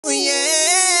Yeah.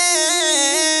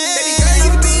 Baby girl,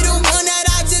 you be the one that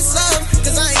I just love.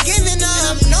 Cause I ain't giving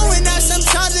up. Knowing that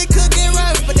sometimes it could get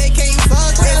rough, but they can't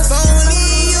fuck. If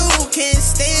only you can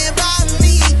stand by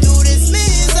me through this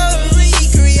misery.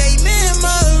 Create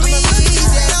memories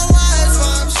that I watch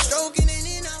while I'm stroking in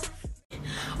and out.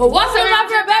 Well, what's up, my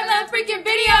friend? Back on the freaking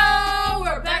video.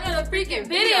 We're back on the freaking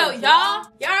video, y'all.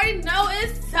 You already know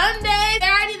it's Sunday. You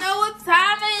already know what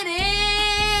time it is.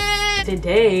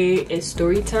 Today is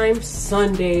story time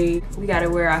Sunday. We gotta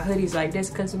wear our hoodies like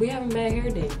this because we haven't bad hair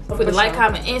day. Put the like,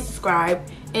 comment, and subscribe.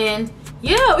 And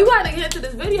yeah, we about to get into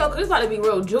this video because it's about to be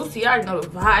real juicy. I already know the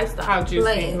vibes. How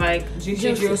juicy? Like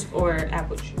juicy juice or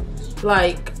apple juice?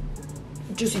 Like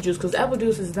juicy juice, because apple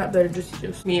juice is not better than juicy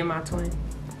juice. Me and my twin.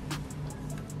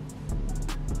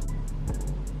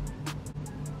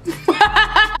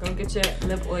 Go get your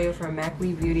lip oil from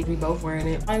Mackandmia Beauty. We both wearing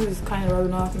it. I'm just kind of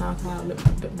rubbing off now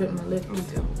because I bit my lip. Me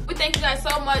too. We thank you guys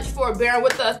so much for bearing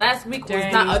with us. Last week was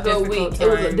not a good week. It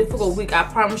was a difficult week, I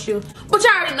promise you. But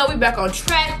y'all already know we back on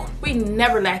track. We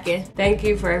never lacking. Thank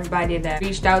you for everybody that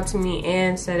reached out to me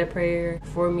and said a prayer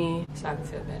for me so I can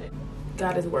feel better.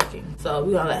 God is working, so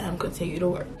we're gonna let him continue to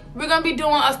work. We're gonna be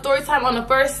doing a story time on the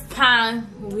first time.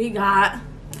 We got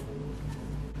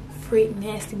Freak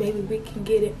Nasty, baby. We can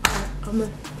get it.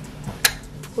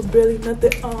 We're barely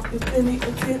nothing. You feeling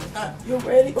it? You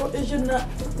ready or is you not?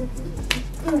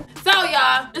 So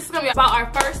y'all, this is gonna be about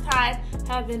our first time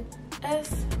having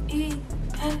sex.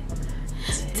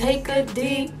 Take a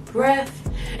deep breath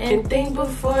and think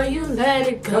before you let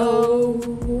it go.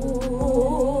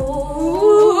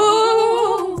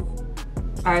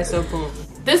 Alright, so boom.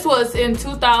 This was in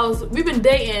 2000. We've been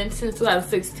dating since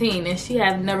 2016, and she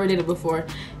had never did it before.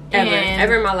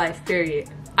 Ever in my life, period.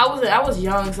 I was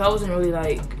young, so I wasn't really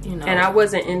like, you know. And I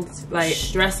wasn't in like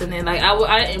stressing it. Like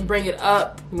I didn't bring it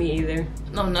up. Me either.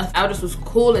 No, nothing. I just was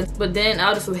cool. But then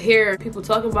I just would hear people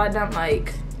talking about it. I'm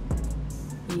like,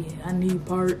 yeah, I need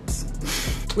parts.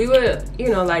 We would, you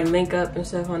know, like link up and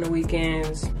stuff on the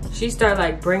weekends. She started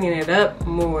like bringing it up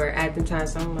more at the time.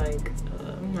 So I'm like,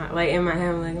 I'm not like in my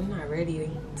head. I'm like, I'm not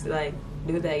ready to like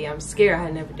do that. Yeah, I'm scared.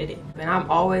 I never did it. And I'm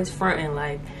always fronting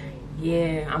like,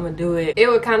 yeah, I'm gonna do it. It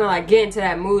would kind of like get into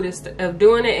that mood of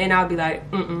doing it, and I'll be like,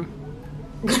 I'd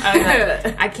be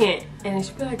like, I can't. And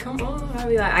she'd be like, come on. I'd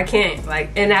be like, I can't. Like,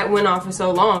 and that went on for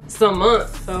so long, some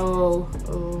months. So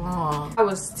long. I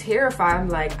was terrified. I'm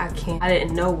like, I can't. I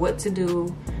didn't know what to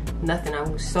do. Nothing. I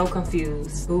was so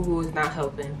confused. Google was not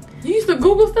helping. You used to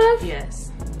Google stuff?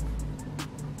 Yes.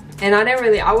 And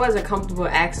I wasn't comfortable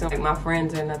asking like my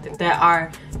friends or nothing that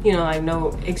are, you know, like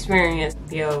no experience.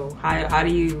 Yo, how do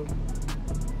you?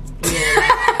 Yeah,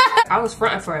 like, I was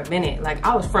fronting for a minute. Like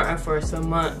I was fronting for some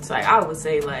months. Like I would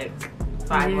say like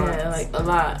 5 months. Yeah, like a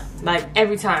lot. Like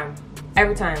every time.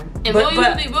 And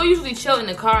we'll usually chill in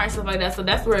the car and stuff like that. So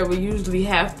that's where we usually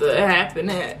have to happen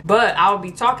at. But I'll be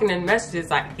talking in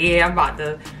messages like, yeah, I'm about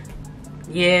to.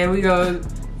 Yeah, we go.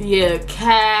 Yeah,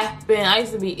 capping. I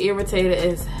used to be irritated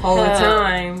as hell. All the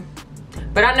time.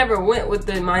 But I never went with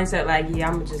the mindset like, yeah,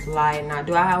 I'm gonna just lie and not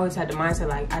do it. I always had the mindset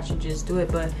like, I should just do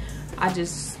it. But I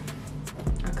couldn't.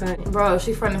 Bro,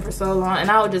 she fronting for so long. And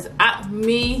I would just,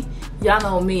 y'all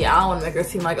know me. I don't want to make her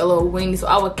seem like a little wing. So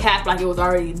I would cap like it was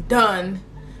already done.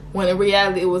 When in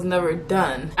reality, it was never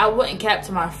done. I wouldn't cap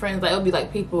to my friends. Like, it would be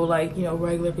like people, like, you know,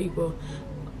 regular people.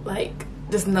 Like,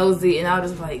 just nosy. And I was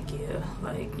just like, yeah.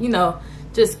 Like, you know,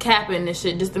 just capping and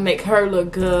shit just to make her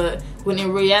look good, when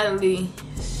in reality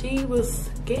she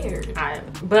was scared.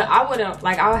 But I wouldn't,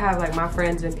 like, I would have like my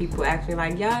friends and people ask me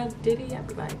like, y'all did it? I'd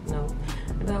be like, no.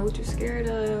 I'd be like, what you scared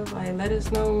of? Like, let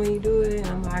us know when you do it. And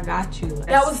I'm like, I got you.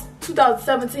 That was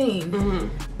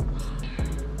 2017.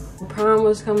 Prom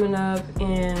was coming up,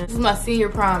 and this was my senior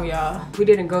prom, y'all. We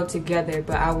didn't go together,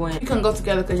 but I went. We couldn't go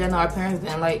together because y'all know our parents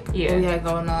didn't like what we had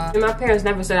going on. And my parents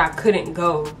never said I couldn't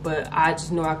go, but I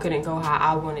just knew I couldn't go how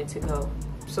I wanted to go.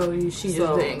 So she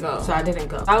just didn't go. So I didn't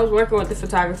go. I was working with the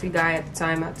photography guy at the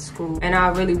time at the school, and I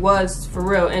really was for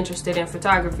real interested in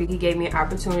photography. He gave me an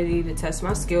opportunity to test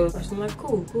my skills. I'm like,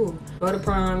 cool. Go to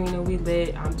prom, you know, we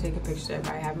lit. I'm taking pictures of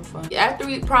everybody having fun.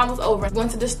 After prom was over, we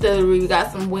went to the distillery. We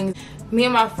got some wings. Me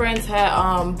and my friends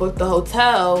had booked the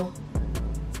hotel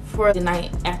for the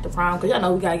night after prom, because y'all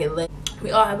know we gotta get lit. We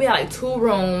had like 2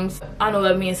 rooms. I know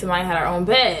that me and somebody had our own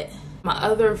bed. My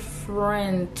other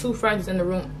friend, 2 friends in the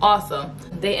room also.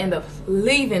 They end up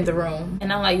leaving the room.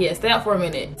 And I'm like, yeah, stay out for a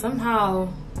minute.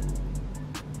 Somehow,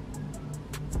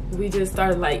 we just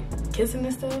started like kissing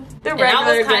and stuff. And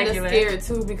I was kind of scared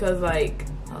too, because like,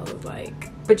 I was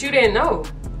like. But you didn't know.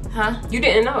 Huh? You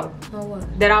didn't know. Know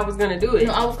what? That I was gonna do it. You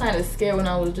know, I was kind of scared when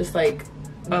I was just like,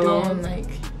 alone.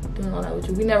 Doing doing all that with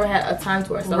you. We never had a time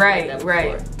to ourselves like that before.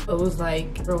 Right. It was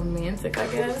like romantic, I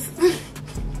guess.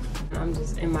 I'm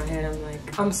just in my head, I'm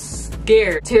like, I'm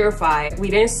scared, terrified. We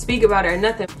didn't speak about it or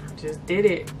nothing. I just did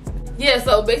it. Yeah,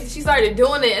 so basically she started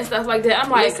doing it and stuff like that.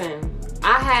 I'm like, listen,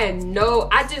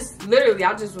 I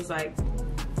just was like,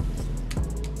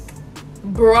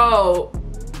 bro.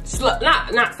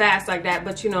 Not fast like that,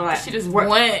 but you know, like, she just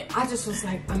went. I just was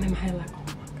like, I'm in my head like, oh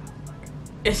my God.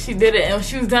 And she did it, and when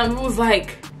she was done, it was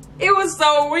like, it was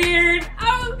so weird.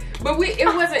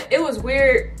 It was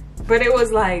weird, but it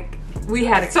was like, we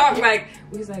had to talk, like,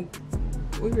 we was like,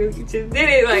 we really just did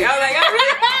it. Like, I was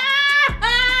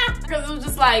like, because it was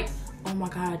just like, oh my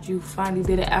God, you finally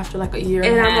did it after like a year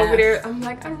and I'm a half. over there, I'm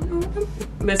like, I don't know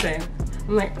what listen,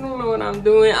 I'm like, I don't know what I'm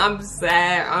doing. I'm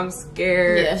sad, I'm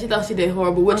scared. Yeah, she thought she did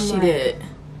horrible, which she did.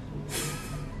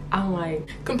 I'm like,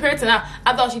 compared to now,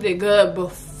 I thought she did good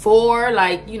before,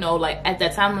 like, you know, like at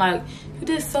that time, like, you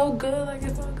did so good, like,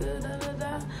 it's so good, da da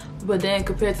da. But then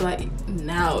compared to like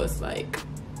now, it's like,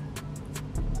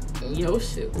 yo,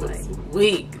 shit was like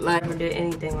weak. Like, I never did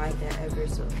anything like that ever,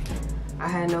 so I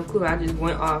had no clue. I just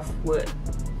went off what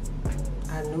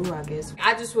I knew, I guess.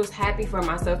 I just was happy for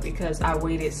myself because I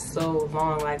waited so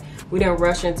long. Like, we didn't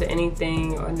rush into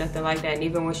anything or nothing like that. And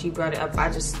even when she brought it up,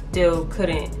 I just still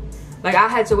couldn't. Like, I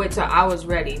had to wait till I was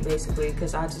ready, basically,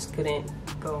 because I just couldn't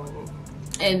go in.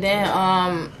 And then,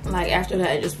 like, after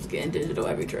that, it just was getting digital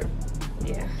every trip.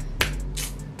 Yeah.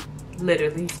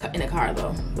 Literally. In the car,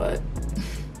 though, but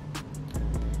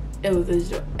it was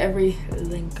digital every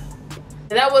link.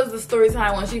 That was the story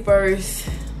time when she first...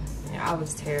 Yeah, I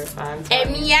was terrified.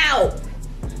 Ate me out.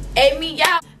 Ate me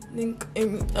out. Link, ate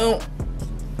me out.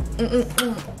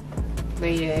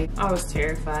 But yeah, I was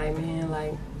terrified, man.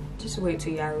 Like, just wait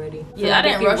till y'all ready. Yeah, I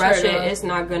didn't rush it. It's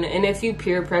not gonna. And if you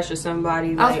peer pressure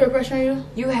somebody, like, I was peer pressuring you.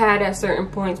 You had at certain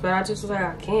points, but I just was like,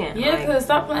 I can't. Yeah, like, cause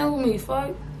stop playing with me,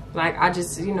 fuck. Like, I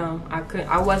just, you know,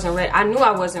 I wasn't ready. I knew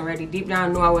I wasn't ready. Deep down,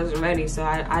 I knew I wasn't ready. So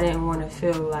I didn't want to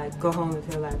feel like, go home and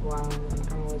feel like, wow,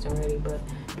 like, I wasn't ready. But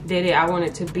did it. I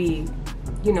wanted to be,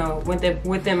 you know,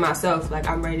 within myself. Like,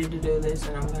 I'm ready to do this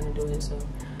and I'm gonna do it. So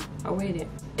I waited.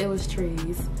 It was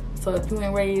trees. So if you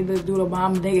ain't ready to do the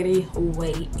bomb diggity,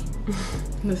 wait.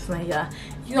 Listen, yeah,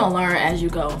 you gonna learn as you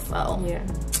go. So yeah,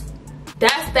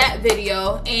 that's that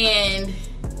video, and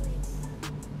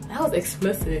that was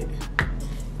explicit.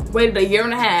 Waited a year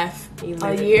and a half,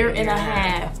 a year and a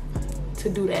half to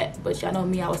do that. But y'all know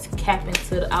me, I was capping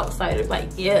to the outsiders. Like,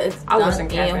 yeah, it's I wasn't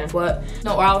capping, but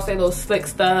no, or I would say those slick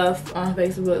stuff on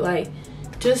Facebook, like,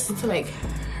 just to make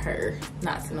her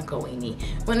not seem like a weenie.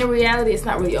 When in reality, it's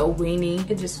not really a weenie.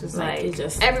 It just was like it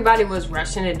just, everybody was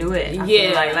rushing to do it.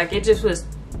 Yeah, like it just was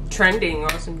trending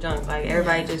or some junk. Like,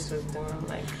 everybody just was doing,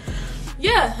 like,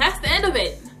 yeah, that's the end of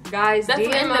it. Guys,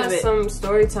 DM us some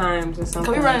story times or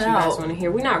something that you guys want to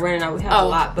hear. We're not running out. We have a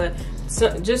lot, but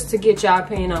just to get y'all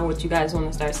opinion on what you guys want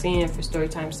to start seeing for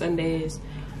Storytime Sundays.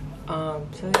 So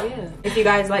yeah, if you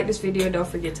guys like this video, don't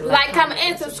forget to like, comment,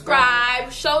 and subscribe.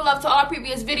 Show love to all our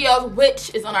previous videos,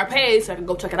 which is on our page, so you can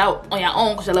go check it out on your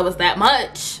own because you love us that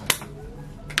much.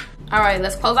 All right,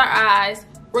 let's close our eyes.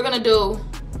 We're gonna do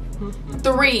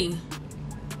 3.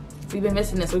 We've been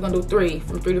missing this. We're gonna do 3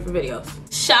 from 3 different videos.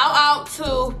 Shout out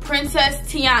to Princess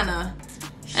Tiana.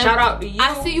 Shout out to you.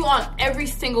 I see you on every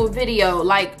single video.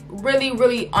 Like, really,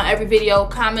 really on every video.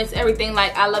 Comments, everything.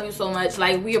 Like, I love you so much.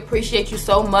 Like, we appreciate you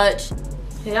so much.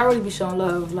 Yeah, y'all really be showing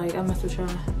love. Like, I mess with y'all.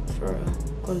 For real.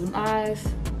 Close them eyes.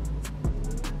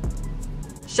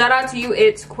 Shout out to you.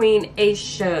 It's Queen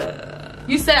Aisha.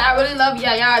 You said, I really love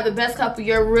y'all. Y'all are the best couple.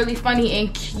 You're really funny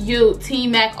and cute.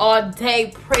 T-Mac all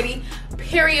day. Pretty.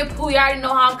 Period, poo. You already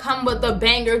know how I'm coming with the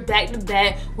banger back to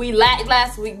back. We lagged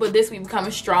last week, but this week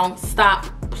becoming strong. Stop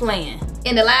playing.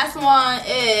 And the last one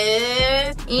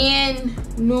is in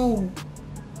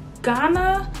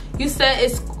Ghana. You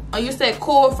said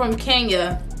cool from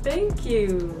Kenya. Thank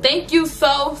you. Thank you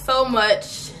so much.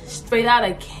 Straight out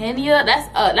of Kenya.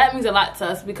 That's that means a lot to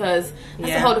us because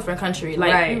that's a whole different country.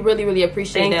 Like, we really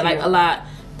appreciate that. Like, a lot.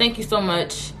 Thank you so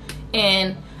much.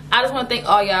 And I just want to thank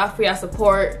all y'all for y'all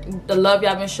support, the love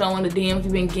y'all been showing, the DMs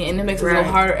we've been getting. It makes us go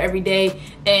harder every day.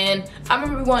 And I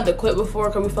remember we wanted to quit before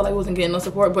because we felt like we wasn't getting no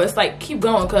support, but it's like, keep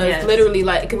going because literally,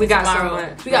 like, it could be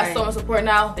tomorrow. We got so much support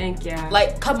now. Thank you.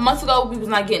 Like, a couple months ago, we was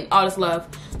not getting all this love.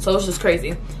 So it's just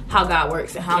crazy how God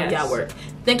works and how y'all work.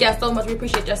 Thank y'all so much. We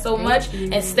appreciate y'all so much.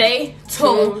 And stay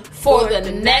tuned for the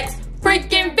next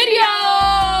freaking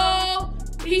video.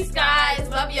 Peace, guys.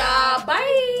 Love y'all.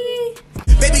 Bye.